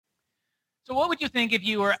So what would you think if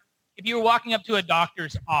you were walking up to a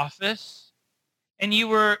doctor's office and you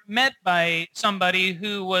were met by somebody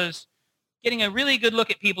who was getting a really good look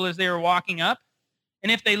at people as they were walking up,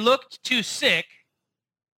 and if they looked too sick,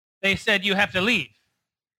 they said you have to leave.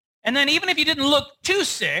 And then even if you didn't look too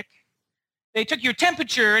sick, they took your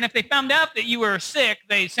temperature, and if they found out that you were sick,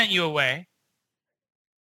 they sent you away.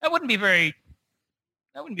 That wouldn't be very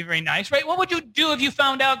that wouldn't be very nice, right? What would you do if you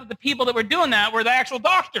found out that the people that were doing that were the actual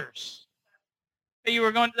doctors?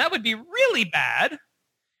 That would be really bad.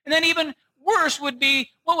 And then even worse would be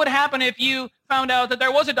what would happen if you found out that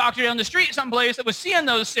there was a doctor down the street someplace that was seeing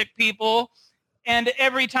those sick people, and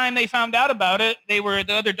every time they found out about it, the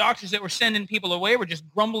other doctors that were sending people away were just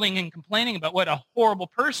grumbling and complaining about what a horrible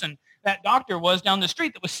person that doctor was down the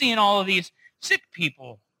street that was seeing all of these sick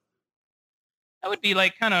people. That would be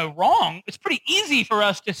like kind of wrong. It's pretty easy for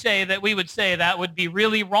us to say that we would say that would be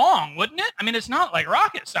really wrong, wouldn't it? I mean, it's not like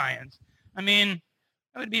rocket science. I mean,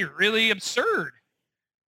 that would be really absurd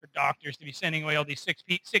for doctors to be sending away all these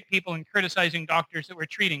sick people and criticizing doctors that were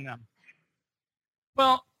treating them.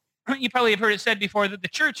 Well, you probably have heard it said before that the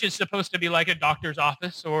church is supposed to be like a doctor's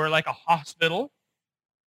office or like a hospital.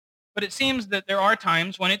 But it seems that there are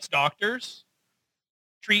times when its doctors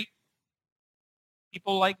treat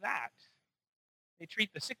people like that. They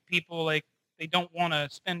treat the sick people like they don't want to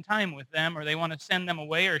spend time with them, or they want to send them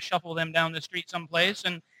away or shuffle them down the street someplace,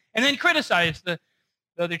 and then criticize the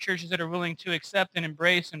other churches that are willing to accept and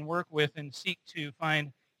embrace and work with and seek to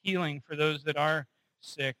find healing for those that are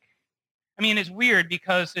sick. I mean, it's weird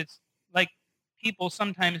because it's like people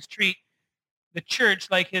sometimes treat the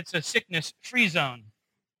church like it's a sickness-free zone,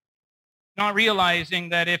 not realizing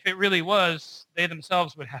that if it really was, they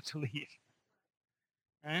themselves would have to leave.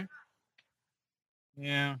 Right?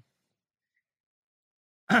 Yeah.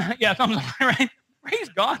 Yeah, thumbs up, right? Praise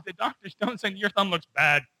God, the doctors don't say your thumb looks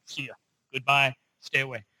bad. See ya. Goodbye. Stay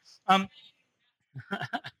away. Um,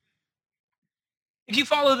 if you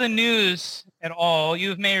follow the news at all,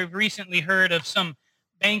 you may have recently heard of some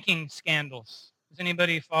banking scandals. Has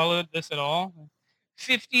anybody followed this at all?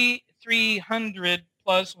 5,300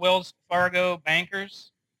 plus Wells Fargo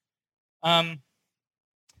bankers um,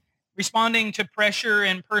 responding to pressure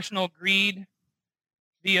and personal greed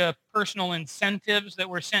via personal incentives that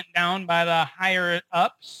were sent down by the higher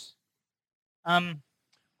ups. Um,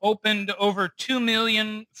 Opened over 2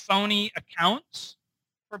 million phony accounts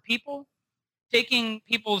for people, taking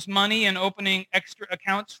people's money and opening extra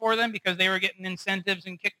accounts for them because they were getting incentives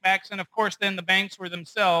and kickbacks. And of course, then the banks were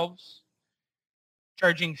themselves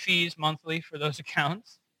charging fees monthly for those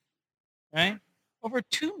accounts, right? Over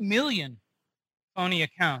 2 million phony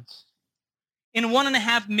accounts. In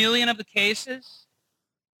 1.5 million of the cases,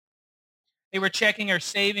 they were checking our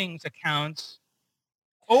savings accounts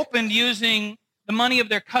opened using the money of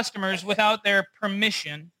their customers without their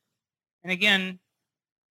permission. And again,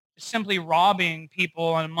 simply robbing people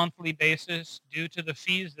on a monthly basis due to the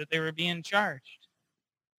fees that they were being charged.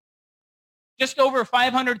 Just over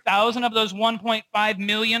 500,000 of those 1.5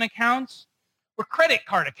 million accounts were credit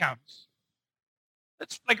card accounts.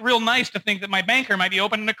 That's like real nice to think that my banker might be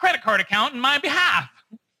opening a credit card account in my behalf.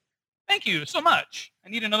 Thank you so much. I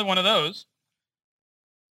need another one of those.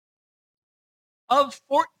 Of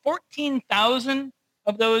 14,000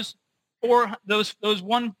 of those what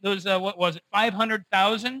was it,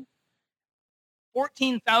 500,000,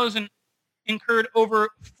 14,000 incurred over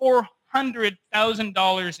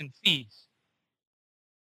 $400,000 in fees,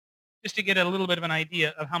 just to get a little bit of an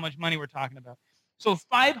idea of how much money we're talking about. So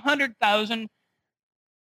 500,000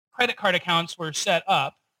 credit card accounts were set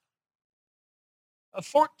up.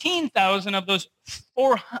 14,000 of those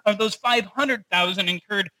 500,000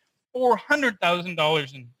 incurred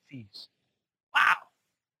 $400,000 in fees. Wow,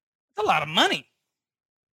 that's a lot of money.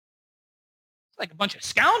 It's like a bunch of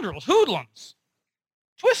scoundrels, hoodlums,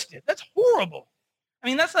 twisted. That's horrible. I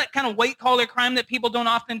mean, that's that kind of white-collar crime that people don't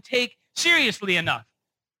often take seriously enough.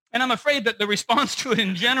 And I'm afraid that the response to it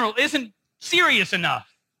in general isn't serious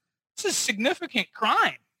enough. This is significant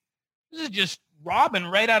crime. This is just robbing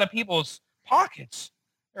right out of people's pockets,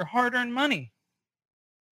 their hard-earned money.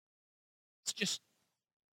 It's just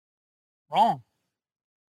wrong.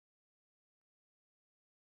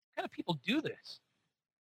 What kind of people do this?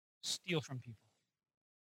 Steal from people.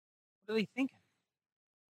 What are they thinking?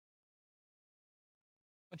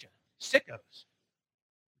 Bunch of sickos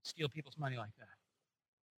steal people's money like that.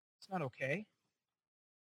 It's not okay.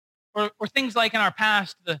 Or things like in our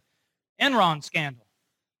past, the Enron scandal.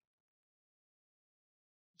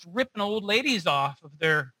 It's ripping old ladies off of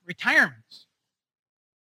their retirements.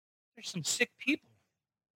 There's some sick people.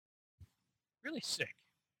 Really sick.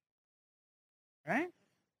 Right?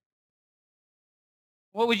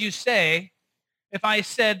 What would you say if I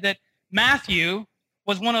said that Matthew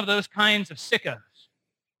was one of those kinds of sickos?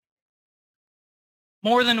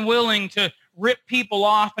 More than willing to rip people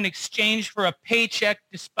off in exchange for a paycheck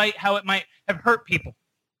despite how it might have hurt people.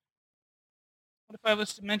 What if I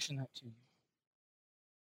was to mention that to you?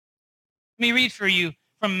 Let me read for you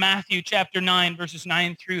from Matthew chapter 9, verses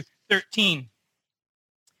 9 through 13.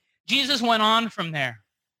 Jesus went on from there.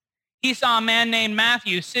 He saw a man named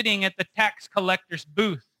Matthew sitting at the tax collector's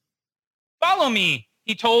booth. "Follow me,"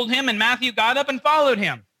 he told him, and Matthew got up and followed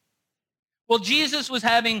him. Well, Jesus was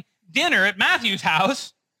having dinner at Matthew's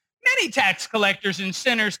house. Many tax collectors and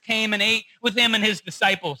sinners came and ate with him and his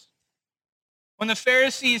disciples. When the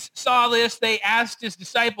Pharisees saw this, they asked his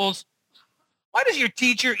disciples, "Why does your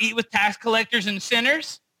teacher eat with tax collectors and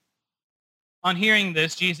sinners?" On hearing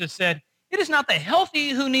this, Jesus said, "It is not the healthy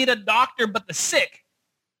who need a doctor, but the sick.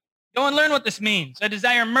 Go and learn what this means. I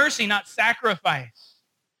desire mercy, not sacrifice.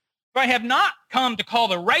 For I have not come to call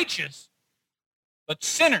the righteous, but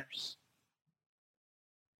sinners."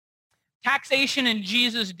 Taxation in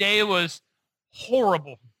Jesus' day was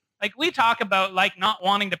horrible. Like, we talk about like not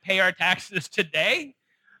wanting to pay our taxes today,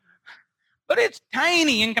 but it's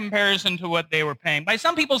tiny in comparison to what they were paying. By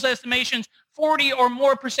some people's estimations, 40 or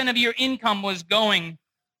more % of your income was going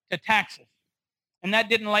to taxes. And that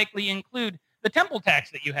didn't likely include the temple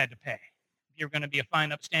tax that you had to pay if you're going to be a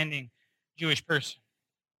fine, upstanding Jewish person.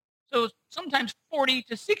 So sometimes 40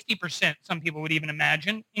 to 60%, some people would even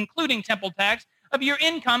imagine, including temple tax, of your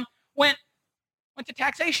income went to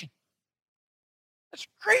taxation. That's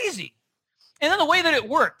crazy. And then the way that it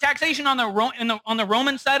worked, taxation on the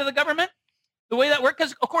Roman side of the government, the way that worked,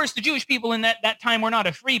 because of course the Jewish people in that time were not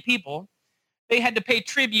a free people. They had to pay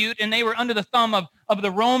tribute, and they were under the thumb of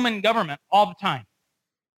the Roman government all the time.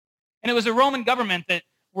 And it was the Roman government that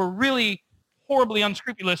were really horribly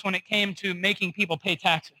unscrupulous when it came to making people pay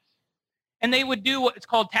taxes. And they would do what's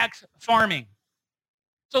called tax farming.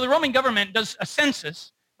 So the Roman government does a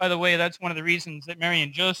census. By the way, that's one of the reasons that Mary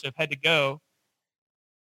and Joseph had to go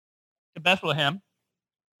to Bethlehem,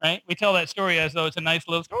 right? We tell that story as though it's a nice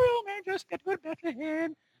little story. "Oh, Mary and Joseph got to go to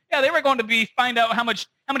Bethlehem." Yeah, they were going to find out how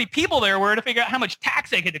many people there were to figure out how much tax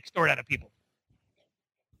they could extort out of people.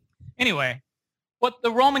 Anyway, what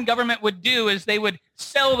the Roman government would do is they would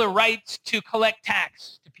sell the rights to collect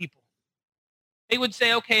tax to people. They would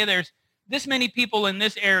say, "Okay, there's this many people in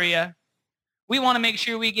this area. We want to make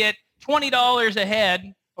sure we get $20 a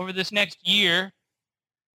head over this next year.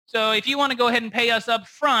 So if you want to go ahead and pay us up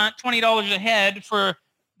front $20 a head for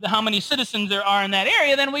how many citizens there are in that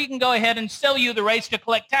area, then we can go ahead and sell you the rights to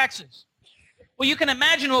collect taxes." Well, you can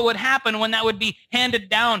imagine what would happen when that would be handed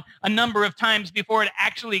down a number of times before it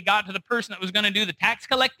actually got to the person that was going to do the tax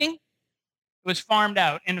collecting. It was farmed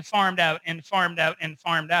out and farmed out and farmed out and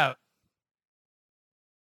farmed out.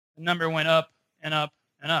 The number went up and up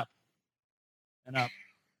and up and up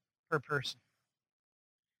per person.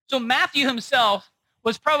 So Matthew himself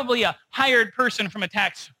was probably a hired person from a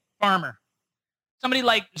tax farmer. Somebody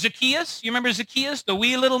like Zacchaeus. You remember Zacchaeus, the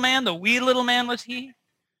wee little man? The wee little man was he.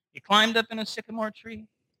 He climbed up in a sycamore tree.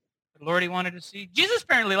 The Lord he wanted to see. Jesus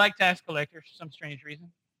apparently liked tax collectors for some strange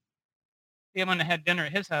reason. He went and had dinner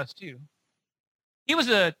at his house too. He was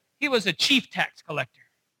a chief tax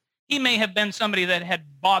collector. He may have been somebody that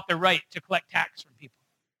had bought the right to collect tax from people.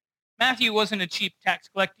 Matthew wasn't a chief tax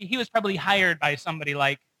collector. He was probably hired by somebody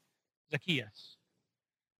like Zacchaeus.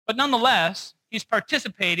 But nonetheless, he's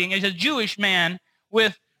participating as a Jewish man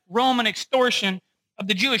with Roman extortion of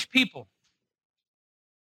the Jewish people.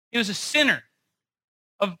 He was a sinner,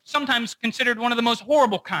 of sometimes considered one of the most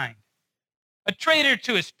horrible kind, a traitor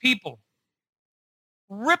to his people,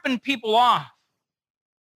 ripping people off,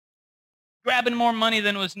 grabbing more money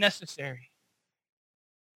than was necessary.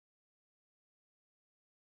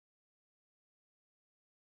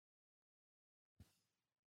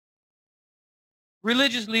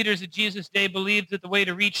 Religious leaders at Jesus' day believed that the way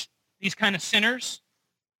to reach these kind of sinners,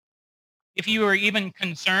 if you were even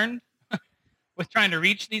concerned with trying to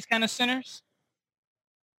reach these kind of sinners,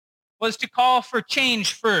 was to call for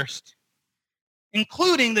change first,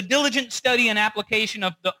 including the diligent study and application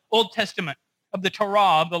of the Old Testament, of the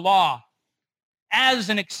Torah, of the law, as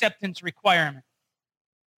an acceptance requirement.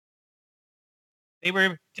 They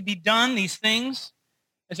were to be done, these things,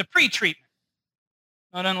 as a pre-treatment,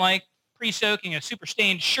 not unlike pre-soaking a super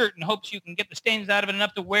stained shirt in hopes you can get the stains out of it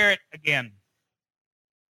enough to wear it again.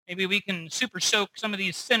 Maybe we can super soak some of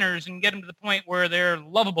these sinners and get them to the point where they're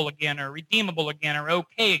lovable again or redeemable again or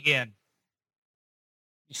okay again.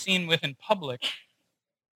 Be seen with in public.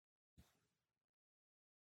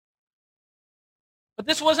 But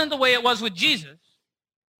this wasn't the way it was with Jesus.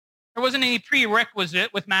 There wasn't any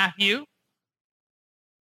prerequisite with Matthew.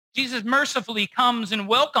 Jesus mercifully comes and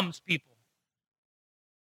welcomes people.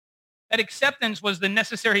 That acceptance was the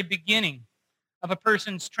necessary beginning of a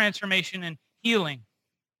person's transformation and healing.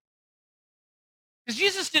 Because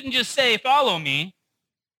Jesus didn't just say, follow me.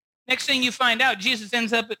 Next thing you find out, Jesus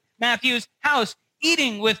ends up at Matthew's house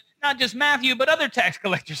eating with not just Matthew, but other tax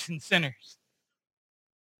collectors and sinners.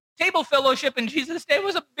 Table fellowship in Jesus' day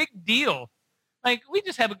was a big deal. Like we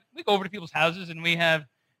go over to people's houses and we have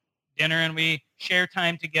dinner and we share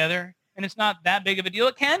time together. And it's not that big of a deal.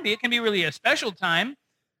 It can be really a special time.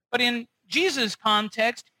 But in Jesus'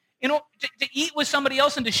 context, to eat with somebody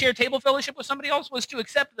else and to share table fellowship with somebody else was to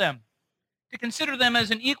accept them, to consider them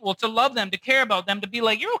as an equal, to love them, to care about them, to be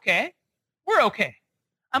like, you're okay. We're okay.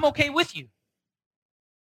 I'm okay with you.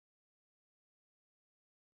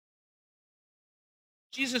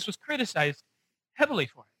 Jesus was criticized heavily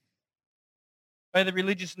for it by the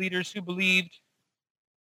religious leaders who believed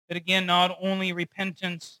that, again, not only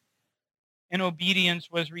repentance and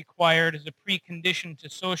obedience was required as a precondition to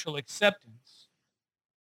social acceptance,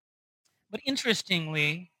 but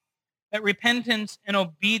interestingly, that repentance and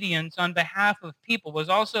obedience on behalf of people was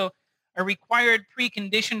also a required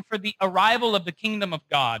precondition for the arrival of the kingdom of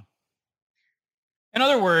God. In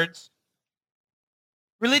other words,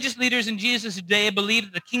 religious leaders in Jesus' day believed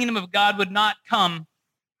that the kingdom of God would not come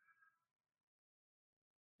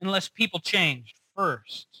unless people changed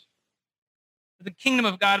first. The kingdom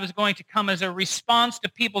of God was going to come as a response to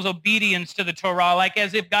people's obedience to the Torah, like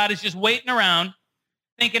as if God is just waiting around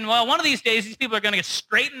thinking, well, one of these days these people are going to get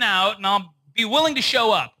straightened out and I'll be willing to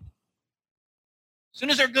show up as soon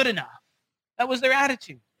as they're good enough. That was their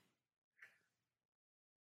attitude.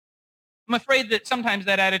 I'm afraid that sometimes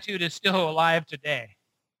that attitude is still alive today.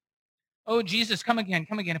 Oh, Jesus, come again,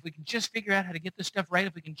 come again. If we can just figure out how to get this stuff right,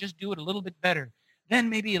 if we can just do it a little bit better, then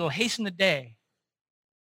maybe it'll hasten the day.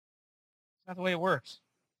 It's not the way it works.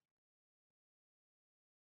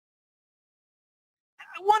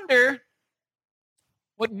 I wonder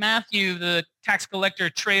what Matthew, the tax collector,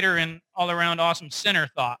 traitor, and all-around awesome sinner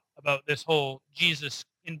thought about this whole Jesus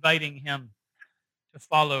inviting him to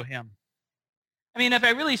follow him. I mean, if I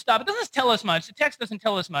really stop, it doesn't tell us much. The text doesn't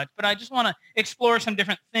tell us much, but I just want to explore some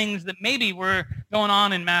different things that maybe were going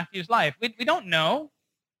on in Matthew's life. We don't know.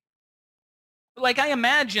 But like I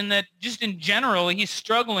imagine that just in general, he's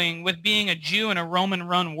struggling with being a Jew in a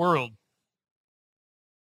Roman-run world.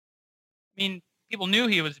 I mean, people knew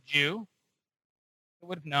he was a Jew. They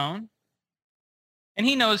would have known. And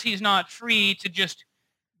he knows he's not free to just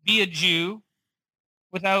be a Jew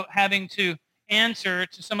without having to answer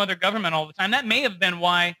to some other government all the time. That may have been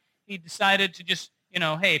why he decided to just,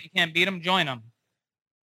 hey, if you can't beat them, join them.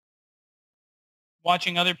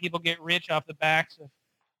 Watching other people get rich off the backs of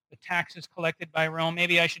the taxes collected by Rome,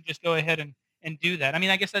 maybe I should just go ahead and do that. I mean,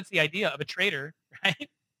 I guess that's the idea of a traitor, right?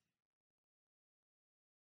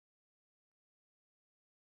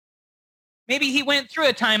 Maybe he went through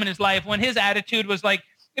a time in his life when his attitude was like,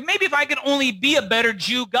 maybe if I could only be a better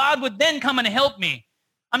Jew, God would then come and help me.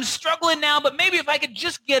 I'm struggling now, but maybe if I could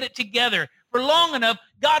just get it together for long enough,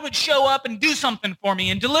 God would show up and do something for me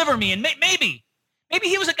and deliver me. And maybe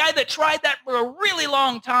he was a guy that tried that for a really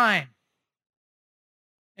long time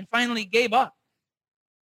and finally gave up.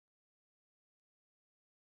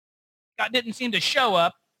 God didn't seem to show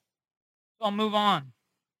up, so I'll move on.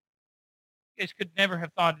 You guys could never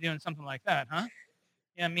have thought of doing something like that, huh?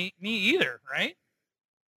 Yeah, me either, right?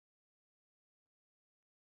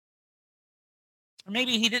 Or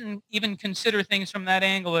maybe he didn't even consider things from that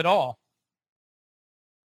angle at all.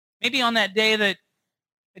 Maybe on that day that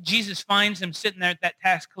Jesus finds him sitting there at that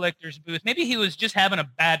tax collector's booth, maybe he was just having a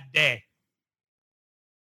bad day.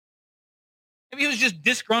 Maybe he was just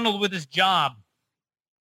disgruntled with his job.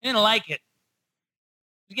 He didn't like it.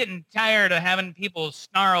 He was getting tired of having people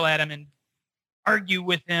snarl at him and argue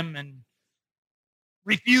with him and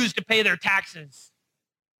refuse to pay their taxes.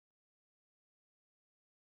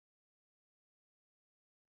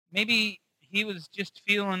 Maybe he was just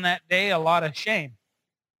feeling that day a lot of shame,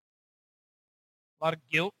 a lot of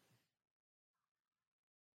guilt.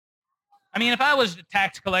 I mean, if I was a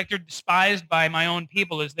tax collector despised by my own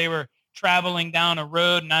people as they were traveling down a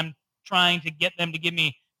road and I'm trying to get them to give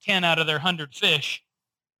me 10 out of their 100 fish,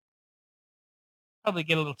 probably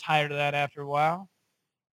get a little tired of that after a while.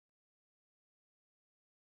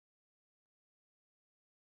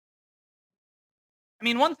 I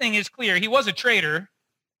mean, one thing is clear. He was a traitor,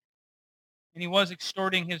 and he was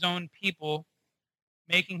extorting his own people,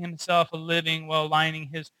 making himself a living while lining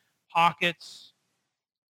his pockets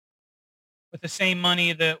with the same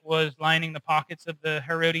money that was lining the pockets of the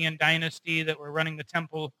Herodian dynasty that were running the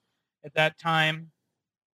temple at that time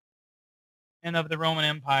and of the Roman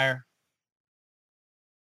Empire.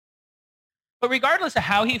 But regardless of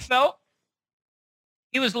how he felt,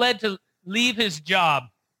 he was led to leave his job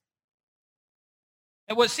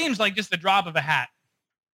at what seems like just the drop of a hat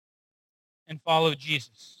and follow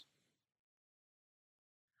Jesus.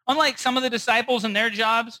 Unlike some of the disciples and their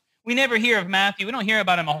jobs, we never hear of Matthew. We don't hear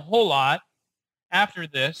about him a whole lot after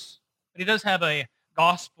this, but he does have a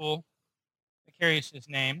gospel that carries his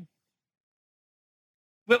name.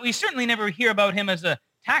 But we certainly never hear about him as a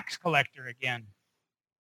tax collector again.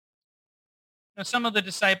 Now, some of the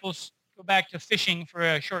disciples go back to fishing for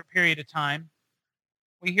a short period of time.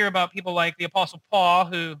 We hear about people like the Apostle Paul,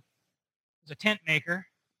 who was a tent maker.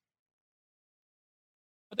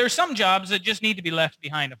 But there are some jobs that just need to be left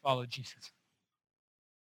behind to follow Jesus.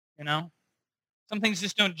 You know? Some things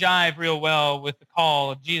just don't jive real well with the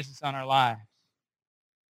call of Jesus on our lives.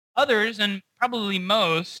 Others, and probably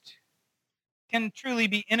most, can truly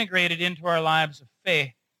be integrated into our lives of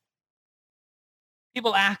faith.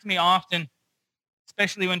 People ask me often,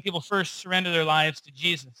 especially when people first surrender their lives to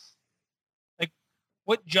Jesus, like,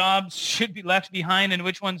 what jobs should be left behind and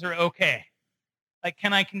which ones are okay? Like,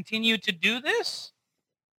 can I continue to do this?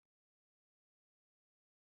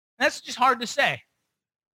 That's just hard to say.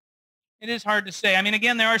 It is hard to say. I mean,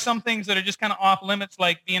 again, there are some things that are just kind of off limits,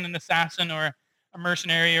 like being an assassin or a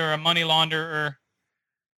mercenary or a money launderer or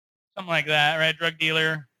something like that, right? Drug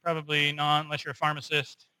dealer, probably not, unless you're a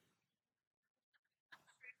pharmacist.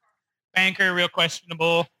 Banker, real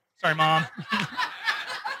questionable. Sorry, Mom.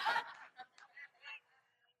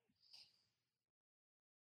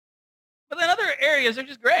 But then other areas are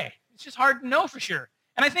just gray. It's just hard to know for sure.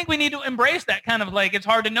 And I think we need to embrace that kind of like, it's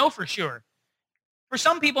hard to know for sure. For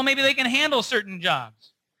some people, maybe they can handle certain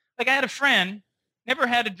jobs. Like I had a friend, never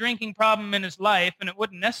had a drinking problem in his life, and it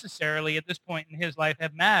wouldn't necessarily at this point in his life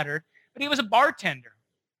have mattered, but he was a bartender.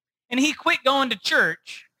 And he quit going to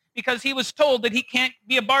church because he was told that he can't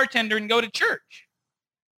be a bartender and go to church.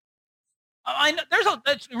 I know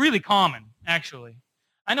that's really common, actually.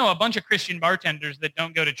 I know a bunch of Christian bartenders that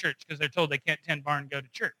don't go to church because they're told they can't tend bar and go to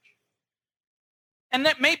church. And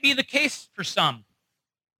that may be the case for some,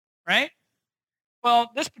 right?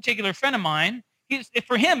 Well, this particular friend of mine,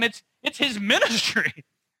 for him, it's his ministry.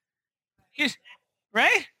 He's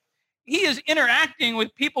right. He is interacting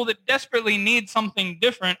with people that desperately need something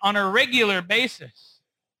different on a regular basis.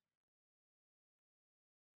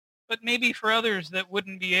 But maybe for others that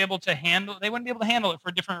wouldn't be able to handle it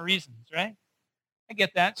for different reasons, right? I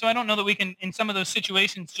get that. So I don't know that we can, in some of those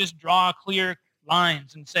situations, just draw clear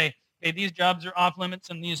lines and say, okay, these jobs are off limits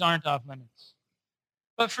and these aren't off limits.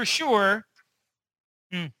 But for sure,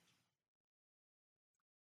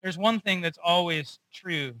 there's one thing that's always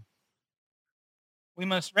true. We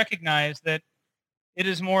must recognize that it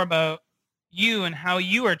is more about you and how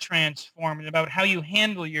you are transformed and about how you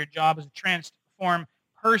handle your job as a transformed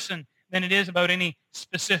person than it is about any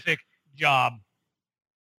specific job.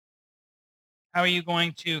 How are you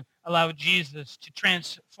going to allow Jesus to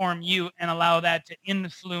transform you and allow that to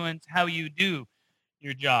influence how you do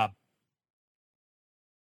your job?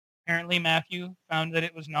 Apparently, Matthew found that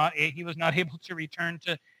he was not able to return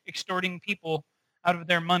to extorting people out of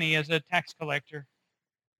their money as a tax collector.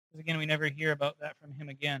 Because again, we never hear about that from him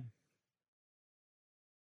again.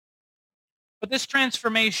 But this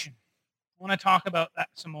transformation, I want to talk about that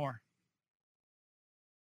some more.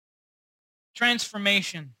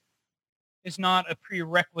 Transformation is not a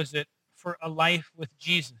prerequisite for a life with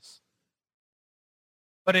Jesus,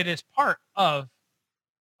 but it is part of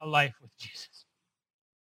a life with Jesus.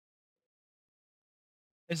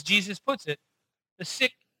 As Jesus puts it, the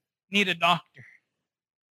sick need a doctor.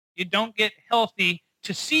 You don't get healthy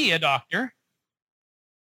to see a doctor.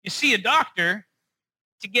 You see a doctor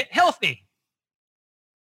to get healthy.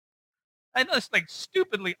 I know it's like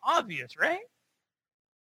stupidly obvious, right?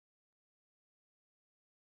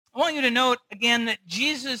 I want you to note again that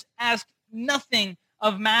Jesus asked nothing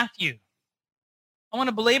of Matthew. I want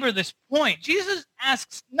to belabor this point. Jesus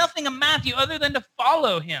asks nothing of Matthew other than to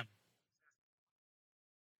follow him.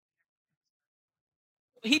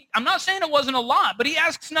 I'm not saying it wasn't a lot, but he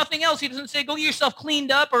asks nothing else. He doesn't say, go get yourself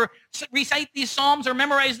cleaned up or recite these Psalms or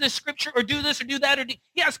memorize this scripture or do this or do that.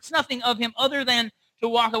 He asks nothing of him other than to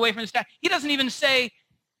walk away from the staff. He doesn't even say,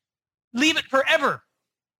 leave it forever.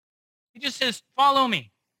 He just says, follow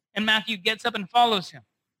me. And Matthew gets up and follows him.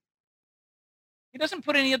 He doesn't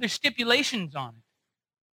put any other stipulations on it.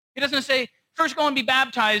 He doesn't say, first go and be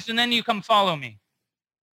baptized and then you come follow me.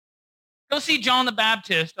 Go see John the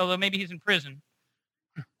Baptist, although maybe he's in prison.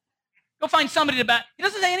 Go find somebody to baptize. He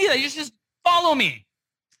doesn't say any of that. He just says, follow me.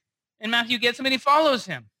 And Matthew gets him and he follows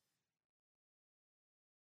him.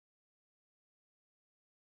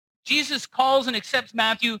 Jesus calls and accepts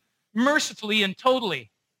Matthew mercifully and totally.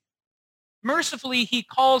 Mercifully, he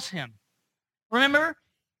calls him. Remember,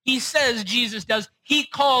 he says, Jesus does, he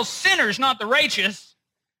calls sinners, not the righteous.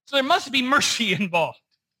 So there must be mercy involved.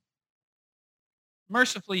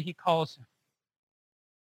 Mercifully, he calls him.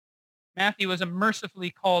 Matthew was a mercifully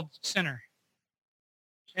called sinner.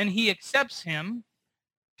 And he accepts him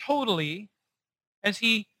totally as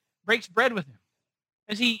he breaks bread with him,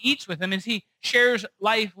 as he eats with him, as he shares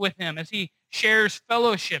life with him, as he shares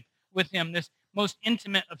fellowship with him, this most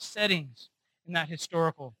intimate of settings in that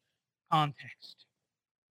historical context.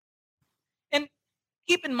 And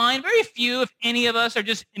keep in mind, very few, if any of us, are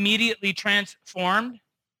just immediately transformed.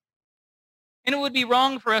 And it would be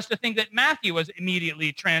wrong for us to think that Matthew was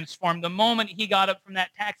immediately transformed the moment he got up from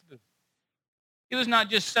that tax booth. He was not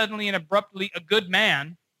just suddenly and abruptly a good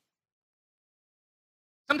man.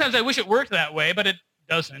 Sometimes I wish it worked that way, but it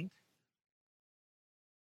doesn't.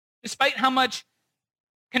 Despite how much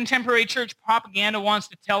contemporary church propaganda wants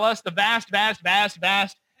to tell us, the vast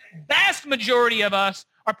majority of us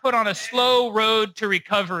are put on a slow road to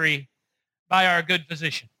recovery by our good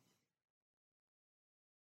physician.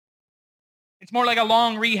 It's more like a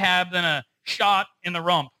long rehab than a shot in the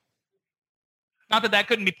rump. Not that that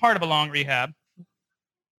couldn't be part of a long rehab.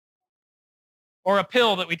 Or a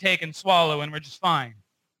pill that we take and swallow and we're just fine.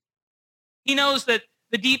 He knows that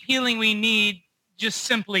the deep healing we need just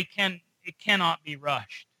simply cannot be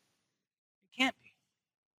rushed. It can't be.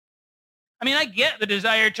 I mean, I get the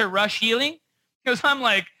desire to rush healing because I'm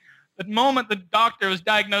like, the moment the doctor was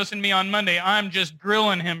diagnosing me on Monday, I'm just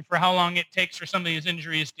grilling him for how long it takes for some of these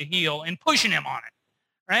injuries to heal and pushing him on it,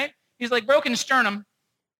 right? He's like, broken sternum,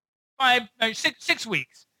 6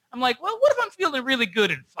 weeks. I'm like, well, what if I'm feeling really good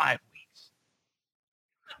in 5 weeks?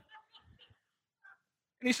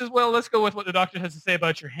 And he says, well, let's go with what the doctor has to say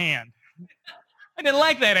about your hand. I didn't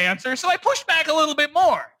like that answer, so I pushed back a little bit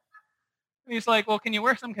more. And he's like, well, can you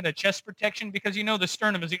wear some kind of chest protection? Because you know the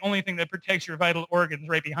sternum is the only thing that protects your vital organs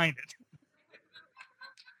right behind it.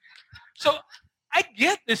 So I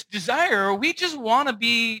get this desire. We just want to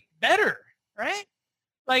be better, right?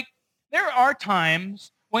 Like, there are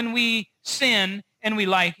times when we sin and we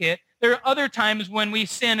like it. There are other times when we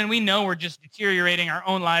sin and we know we're just deteriorating our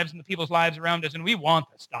own lives and the people's lives around us, and we want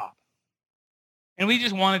to stop. And we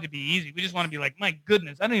just want it to be easy. We just want to be like, my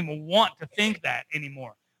goodness, I don't even want to think that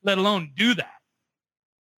anymore, let alone do that.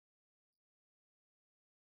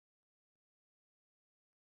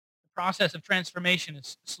 The process of transformation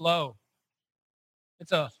is slow.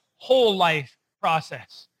 It's a whole life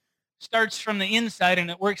process. It starts from the inside and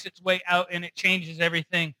it works its way out and it changes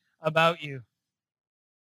everything about you.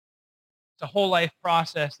 It's a whole life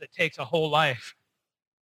process that takes a whole life.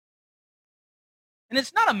 And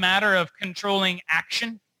it's not a matter of controlling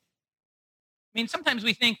action. I mean, sometimes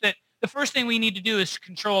we think that the first thing we need to do is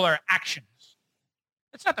control our actions.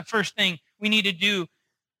 That's not the first thing we need to do.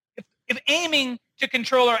 If aiming to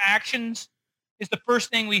control our actions is the first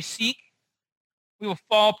thing we seek, we will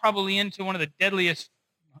fall probably into one of the deadliest,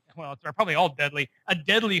 well, they're probably all deadly, a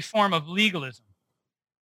deadly form of legalism.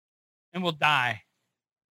 And we'll die.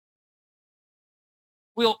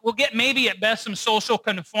 We'll get maybe at best some social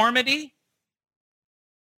conformity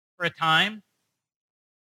for a time.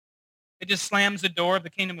 It just slams the door of the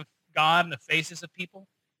kingdom of God in the faces of people.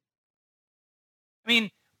 I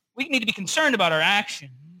mean, we need to be concerned about our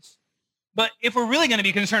actions, but if we're really going to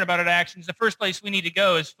be concerned about our actions, the first place we need to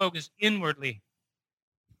go is focus inwardly.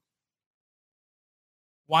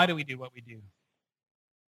 Why do we do what we do?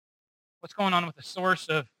 What's going on with the source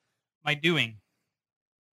of my doing?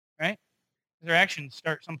 Right? Because our actions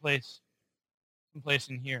start someplace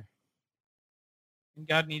in here. And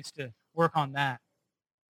God needs to work on that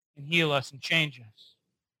and heal us and change us.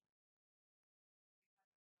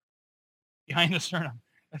 Behind the sternum.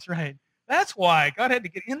 That's right. That's why God had to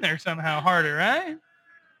get in there somehow harder, right?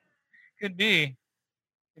 Could be.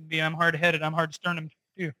 Could be I'm hard-headed. I'm hard-sternum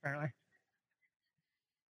too, apparently.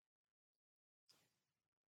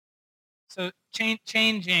 So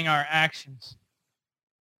changing our actions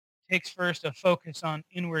takes first a focus on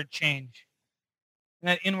inward change. And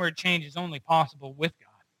that inward change is only possible with God.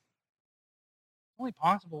 Only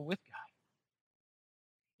possible with God.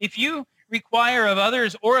 If you require of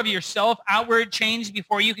others or of yourself outward change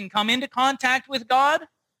before you can come into contact with God,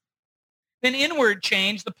 then inward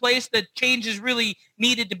change, the place that change is really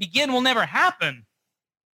needed to begin, will never happen.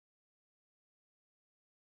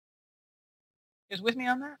 You guys with me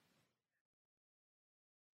on that?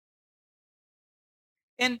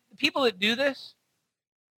 And the people that do this,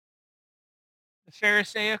 the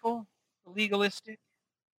Pharisaical, the legalistic,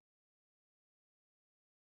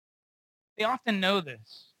 they often know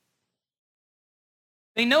this.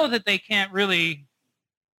 They know that they can't really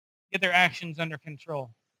get their actions under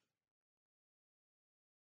control.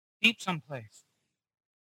 Deep someplace,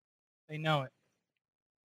 they know it.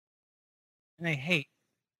 And they hate.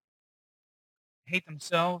 They hate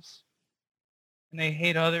themselves, and they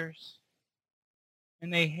hate others,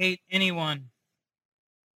 and they hate anyone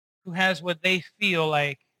who has what they feel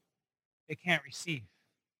like they can't receive.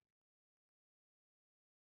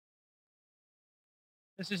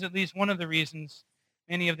 This is at least one of the reasons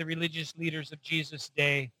many of the religious leaders of Jesus'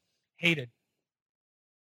 day hated.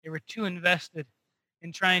 They were too invested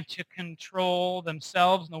in trying to control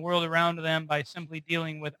themselves and the world around them by simply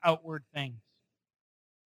dealing with outward things.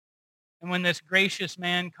 And when this gracious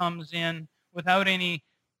man comes in without any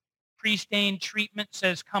pre-stained treatment,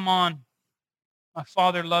 says, "Come on, my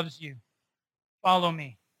Father loves you. Follow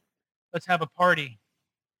me. Let's have a party,"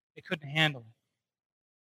 they couldn't handle it.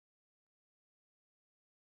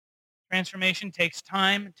 Transformation takes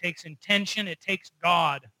time, it takes intention, it takes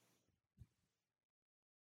God.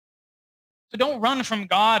 So don't run from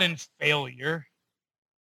God in failure.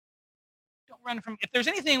 Don't run from, if there's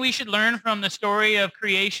anything we should learn from the story of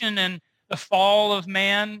creation and the fall of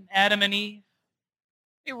man, Adam and Eve,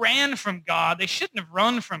 they ran from God. They shouldn't have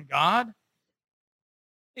run from God.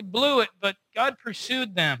 They blew it, but God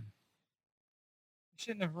pursued them. They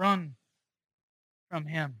shouldn't have run from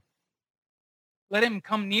him. Let him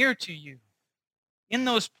come near to you in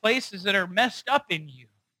those places that are messed up in you.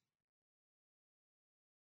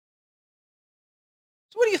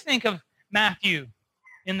 So what do you think of Matthew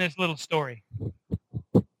in this little story?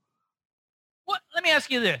 Let me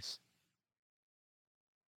ask you this.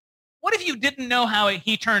 What if you didn't know how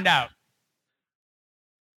he turned out?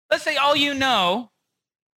 Let's say all you know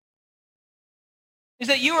is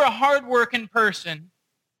that you are a hardworking person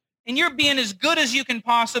and you're being as good as you can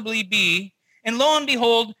possibly be, and lo and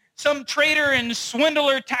behold, some traitor and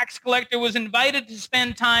swindler tax collector was invited to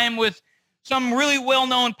spend time with some really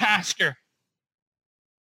well-known pastor.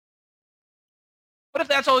 What if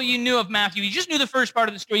that's all you knew of Matthew? You just knew the first part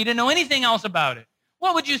of the story. You didn't know anything else about it.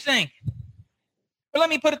 What would you think? Or let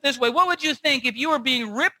me put it this way. What would you think if you were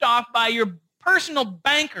being ripped off by your personal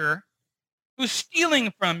banker who's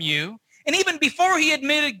stealing from you, and even before he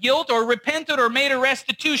admitted guilt or repented or made a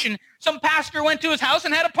restitution, some pastor went to his house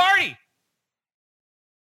and had a party?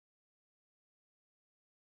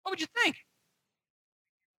 What would you think?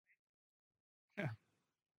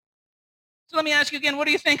 So let me ask you again, what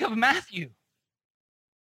do you think of Matthew?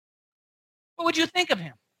 What would you think of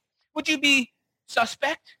him? Would you be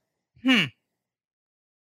suspect?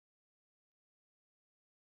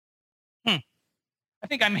 I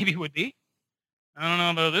think I maybe would be. I don't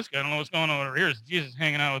know about this guy. I don't know what's going on over here. Is Jesus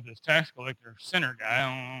hanging out with this tax collector sinner guy? I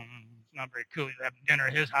don't know. It's not very cool. He's having dinner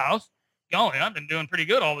at his house. Golly, I've been doing pretty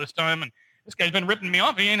good all this time, and this guy's been ripping me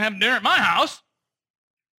off. He ain't having dinner at my house.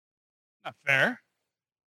 Not fair.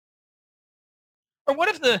 Or what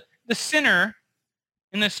if the sinner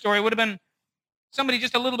in this story would have been somebody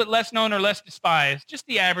just a little bit less known or less despised, just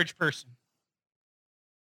the average person?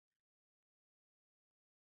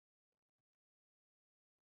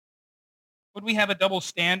 Would we have a double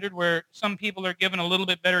standard where some people are given a little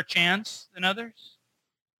bit better chance than others?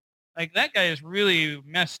 Like, that guy is really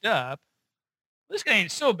messed up. This guy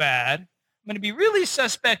ain't so bad. I'm going to be really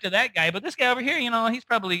suspect of that guy, but this guy over here, he's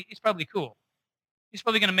probably cool. He's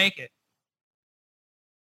probably going to make it.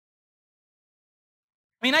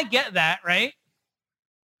 I mean, I get that, right?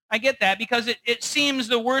 I get that because it seems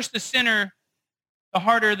the worse the sinner, the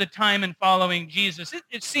harder the time in following Jesus.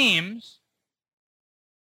 It seems.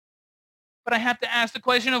 But I have to ask the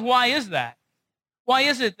question of, why is that? Why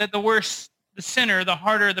is it that the worse the sinner, the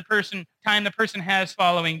harder the time the person has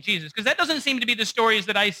following Jesus? Because that doesn't seem to be the stories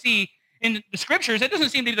that I see in the scriptures. That doesn't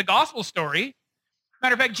seem to be the gospel story.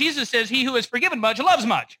 Matter of fact, Jesus says, he who is forgiven much loves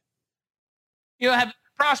much. You have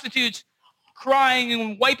prostitutes crying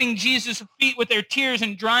and wiping Jesus' feet with their tears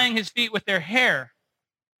and drying his feet with their hair.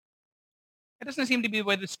 That doesn't seem to be the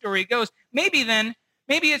way the story goes. Maybe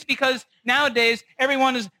it's because nowadays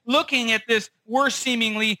everyone is looking at this worse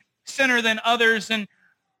seemingly sinner than others and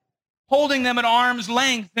holding them at arm's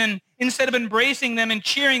length, and instead of embracing them and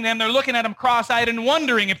cheering them, they're looking at them cross-eyed and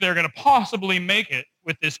wondering if they're going to possibly make it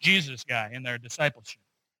with this Jesus guy in their discipleship.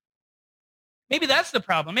 Maybe that's the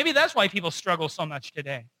problem. Maybe that's why people struggle so much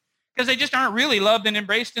today, because they just aren't really loved and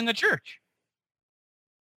embraced in the church.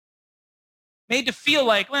 Made to feel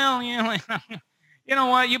like, well, you know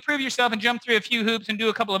what, you prove yourself and jump through a few hoops and do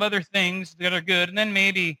a couple of other things that are good, and then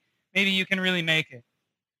maybe you can really make it.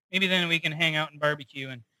 Maybe then we can hang out and barbecue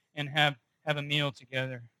and have a meal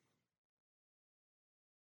together.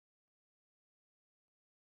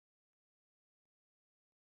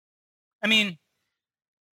 I mean,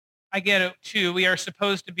 I get it too. We are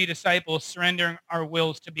supposed to be disciples, surrendering our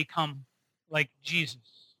wills to become like Jesus.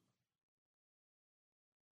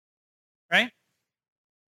 Right?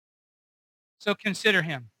 So consider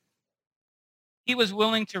him. He was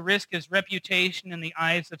willing to risk his reputation in the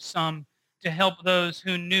eyes of some to help those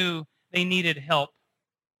who knew they needed help.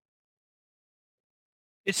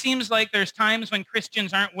 It seems like there's times when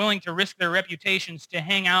Christians aren't willing to risk their reputations to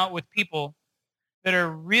hang out with people that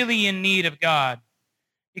are really in need of God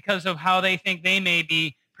because of how they think they may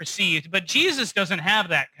be perceived. But Jesus doesn't have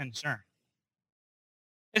that concern.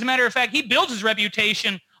 As a matter of fact, he builds his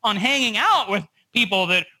reputation on hanging out with people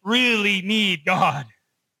that really need God.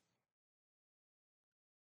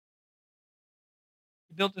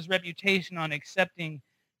 He built his reputation on accepting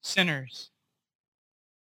sinners,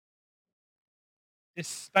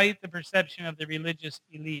 despite the perception of the religious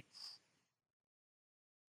elites,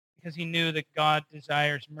 because he knew that God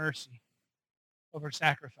desires mercy over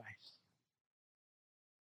sacrifice.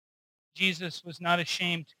 Jesus was not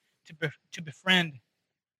ashamed to befriend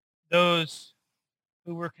those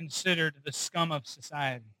who were considered the scum of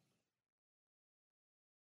society.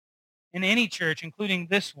 In any church, including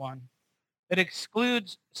this one, that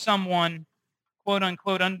excludes someone, quote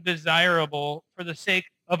unquote, undesirable for the sake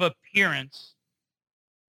of appearance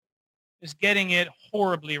is getting it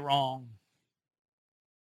horribly wrong.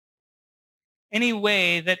 Any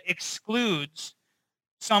way that excludes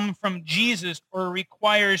some from Jesus or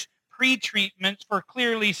requires pre-treatments for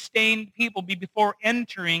clearly stained people before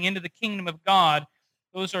entering into the kingdom of God,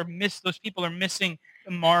 those people are missing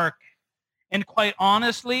the mark. And quite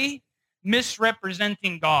honestly,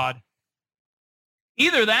 misrepresenting God.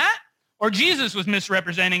 Either that or Jesus was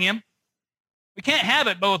misrepresenting him. We can't have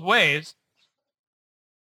it both ways.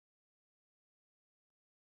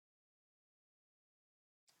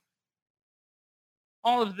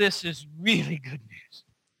 All of this is really good news.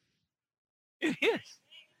 It is.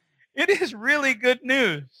 It is really good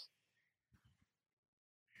news.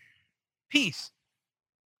 Peace.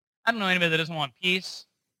 I don't know anybody that doesn't want peace.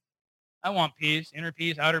 I want peace, inner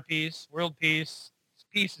peace, outer peace, world peace.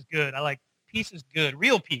 Peace is good. Peace is good,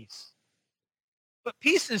 real peace. But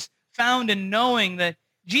peace is found in knowing that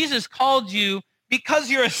Jesus called you because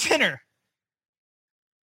you're a sinner.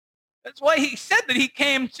 That's why he said that he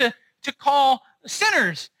came to call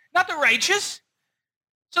sinners, not the righteous.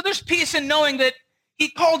 So there's peace in knowing that he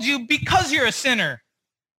called you because you're a sinner.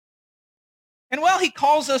 And while he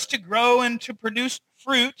calls us to grow and to produce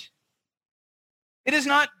fruit, it is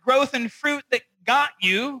not growth and fruit that got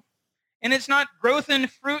you, and it's not growth and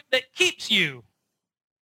fruit that keeps you.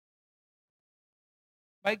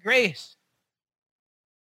 By grace,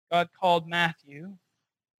 God called Matthew,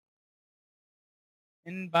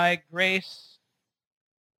 and by grace,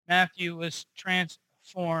 Matthew was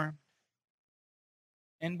transformed.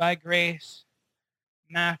 And by grace,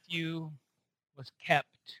 Matthew was kept.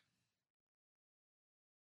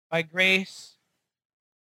 By grace,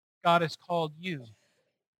 God has called you.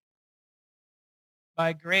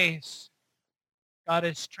 By grace, God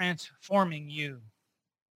is transforming you.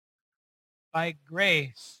 By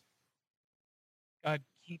grace, God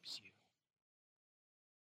keeps you.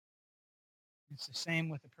 It's the same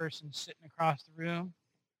with the person sitting across the room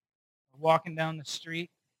or walking down the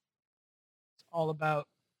street. It's all about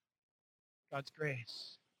God's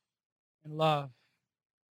grace and love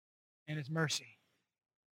and his mercy.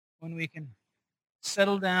 When we can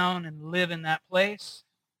settle down and live in that place,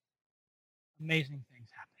 amazing things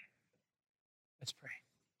happen. Let's pray.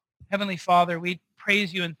 Heavenly Father, we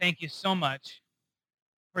praise you and thank you so much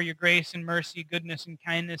for your grace and mercy, goodness and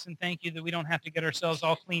kindness, and thank you that we don't have to get ourselves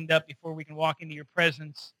all cleaned up before we can walk into your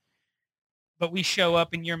presence. But we show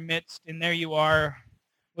up in your midst, and there you are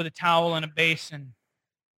with a towel and a basin.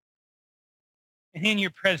 And in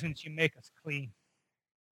your presence, you make us clean.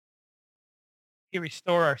 You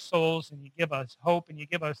restore our souls, and you give us hope, and you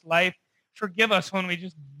give us life. Forgive us when we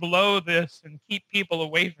just blow this and keep people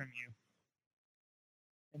away from you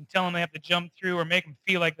and tell them they have to jump through or make them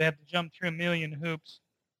feel like they have to jump through a million hoops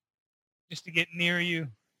just to get near you.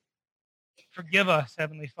 Forgive us,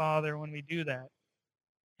 Heavenly Father, when we do that.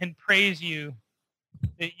 And praise you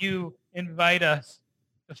that you invite us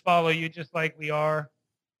to follow you just like we are,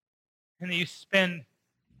 and that you spend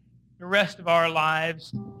the rest of our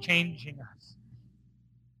lives changing us,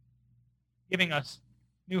 giving us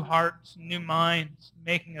new hearts, new minds,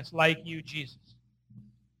 making us like you, Jesus.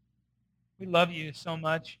 We love you so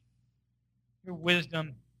much. Your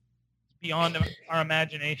wisdom is beyond our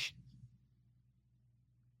imagination.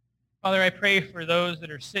 Father, I pray for those that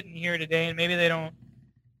are sitting here today, and maybe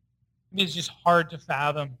it's just hard to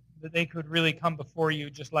fathom that they could really come before you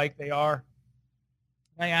just like they are.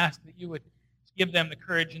 And I ask that you would give them the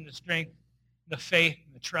courage and the strength, the faith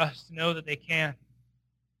and the trust to know that they can.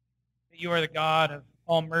 That you are the God of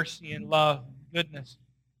all mercy and love and goodness.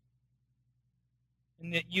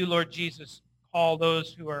 And that you, Lord Jesus, call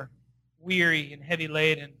those who are weary and heavy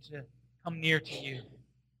laden to come near to you.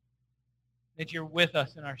 That you're with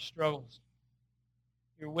us in our struggles.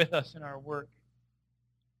 You're with us in our work.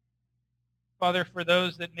 Father, for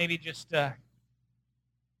those that maybe just are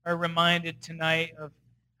reminded tonight of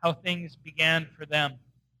how things began for them.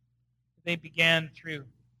 They began through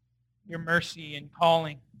your mercy and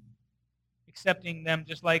calling, accepting them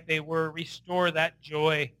just like they were. Restore that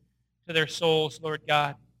joy to their souls, Lord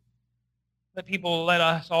God. Let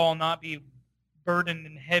us all not be burdened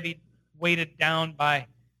and heavy, weighted down by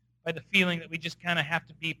the feeling that we just kind of have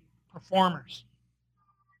to be performers.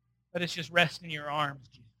 Let us just rest in your arms,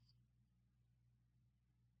 Jesus.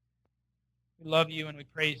 We love you and we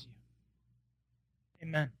praise you.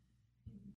 Amen.